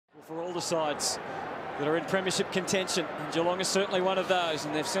for all the sides that are in premiership contention. And Geelong is certainly one of those,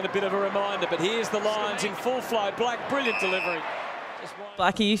 and they've sent a bit of a reminder. But here's the Lions in full flow. Black, brilliant delivery.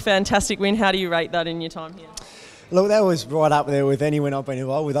 Blackie, fantastic win. How do you rate that in your time here? Look, that was right up there with any win I've been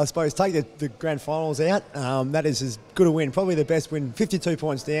involved with. I suppose take the grand finals out, that is as good a win, probably the best win, 52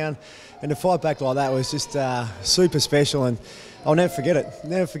 points down, and to fight back like that was just super special, and I'll never forget it,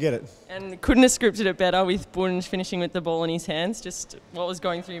 never forget it. And couldn't have scripted it better with Bunge finishing with the ball in his hands. Just what was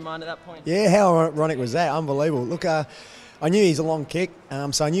going through your mind at that point? Yeah, how ironic was that? Unbelievable. Look, I knew he's a long kick,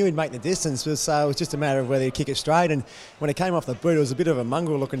 so I knew he'd make the distance, so it was just a matter of whether he'd kick it straight. And when it came off the boot, it was a bit of a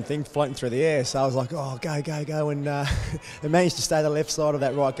mongrel-looking thing floating through the air. So I was like, oh, go, go, go. And it managed to stay the left side of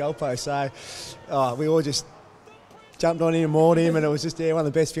that right goalpost. So we all just jumped on him and mauled him, and it was just one of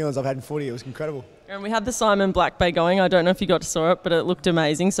the best feelings I've had in footy. It was incredible. And we had the Simon Black Bay going. I don't know if you got to saw it, but it looked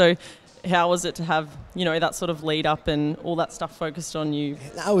amazing. So how was it to have, that sort of lead up and all that stuff focused on you?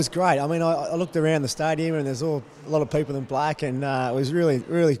 No, it was great. I mean, I looked around the stadium and there's a lot of people in black, and it was really,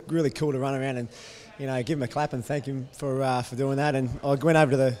 really, really cool to run around and, give him a clap and thank him for doing that. And I went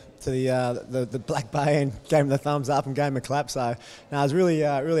over to the Black Bay and gave him the thumbs up and gave him a clap. So, no, it was really,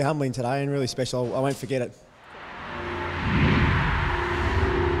 really humbling today and really special. I won't forget it.